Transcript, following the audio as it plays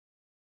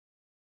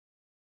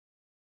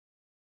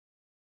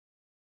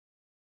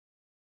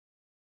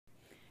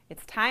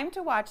It's time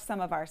to watch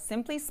some of our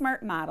Simply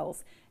Smart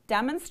models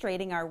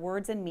demonstrating our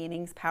words and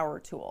meanings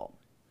power tool.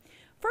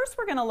 First,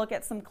 we're going to look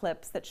at some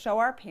clips that show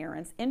our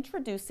parents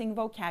introducing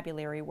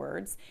vocabulary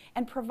words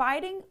and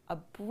providing a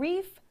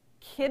brief,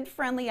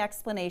 kid-friendly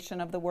explanation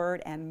of the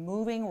word and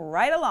moving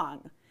right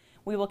along.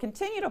 We will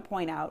continue to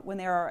point out when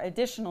there are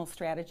additional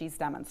strategies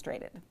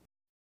demonstrated.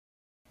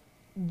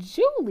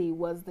 Julie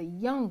was the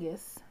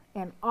youngest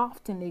and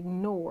often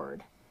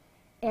ignored,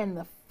 and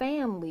the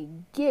family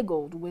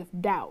giggled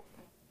with doubt.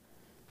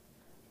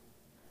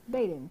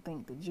 They didn't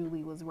think that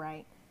Julie was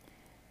right.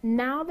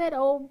 Now that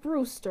old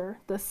Brewster,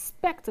 the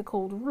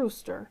spectacled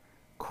rooster,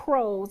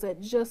 crows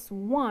at just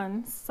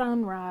one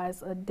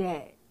sunrise a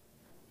day.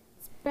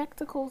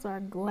 Spectacles are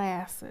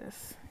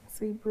glasses.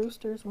 See,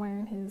 Brewster's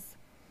wearing his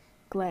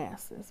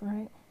glasses,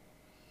 right?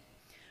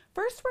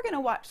 First, we're going to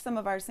watch some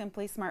of our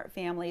Simply Smart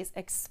families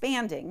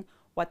expanding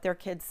what their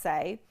kids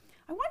say.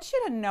 I want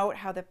you to note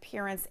how the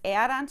parents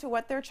add on to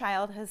what their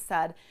child has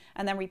said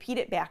and then repeat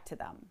it back to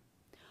them.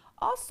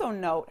 Also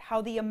note how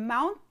the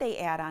amount they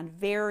add on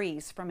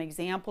varies from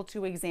example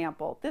to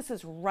example. This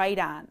is right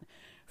on.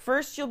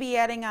 First, you'll be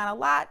adding on a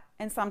lot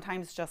and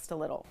sometimes just a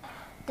little.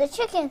 The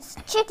chickens.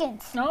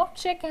 No,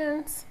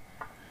 chickens.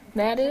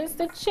 That is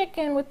the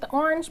chicken with the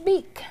orange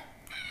beak.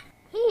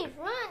 He's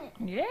running.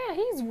 Yeah,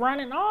 he's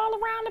running all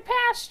around the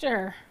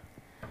pasture.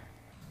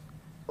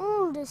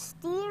 Ooh, the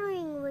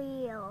steering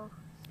wheel.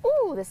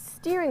 Ooh, the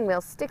steering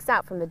wheel sticks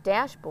out from the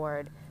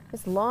dashboard.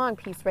 This long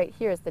piece right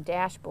here is the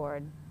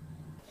dashboard.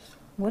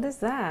 What is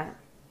that?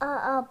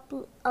 A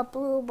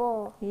blue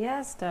bowl.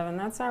 Yes, Devin,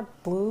 that's our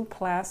blue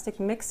plastic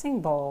mixing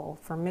bowl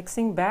for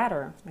mixing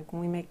batter, like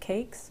when we make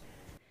cakes.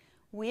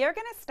 We are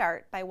going to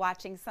start by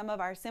watching some of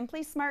our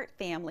Simply Smart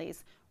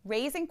families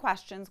raising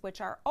questions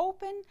which are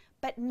open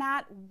but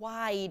not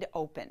wide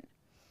open.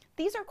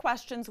 These are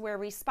questions where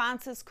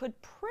responses could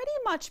pretty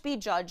much be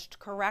judged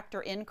correct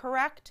or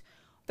incorrect,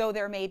 though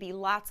there may be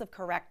lots of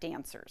correct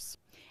answers.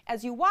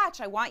 As you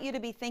watch, I want you to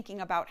be thinking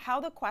about how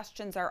the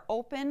questions are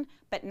open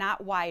but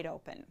not wide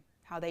open,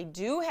 how they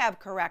do have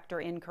correct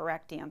or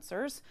incorrect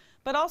answers,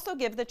 but also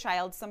give the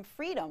child some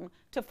freedom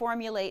to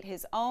formulate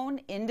his own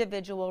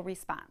individual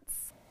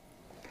response.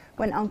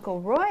 When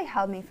Uncle Roy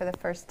held me for the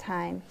first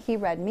time, he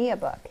read me a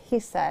book. He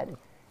said,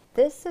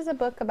 "This is a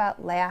book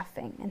about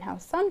laughing and how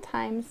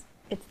sometimes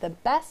it's the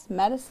best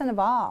medicine of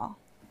all."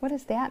 What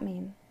does that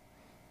mean?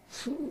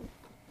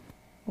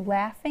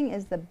 Laughing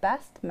is the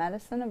best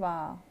medicine of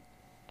all.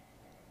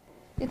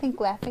 You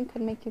think laughing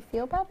could make you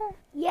feel better?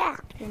 Yeah.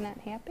 You're not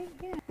happy?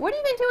 Yeah. What are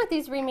you going to do with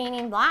these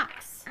remaining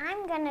blocks?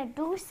 I'm gonna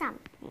do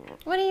something.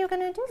 What are you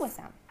going to do with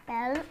them?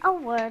 Spell a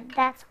word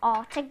that's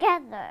all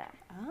together.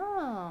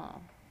 Oh,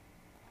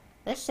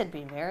 this should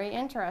be very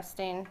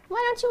interesting.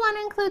 Why don't you want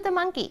to include the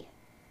monkey?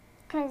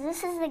 Because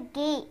this is the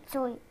gate,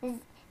 so his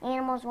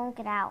animals won't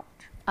get out.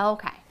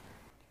 Okay.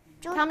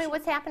 Tell me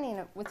what's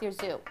happening with your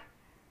zoo.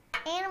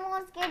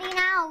 Animals getting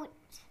out.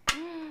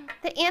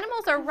 The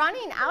animals are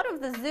running out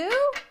of the zoo?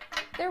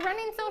 They're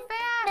running so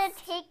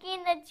fast. They're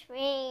taking the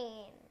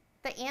train.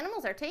 The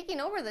animals are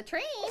taking over the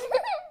train.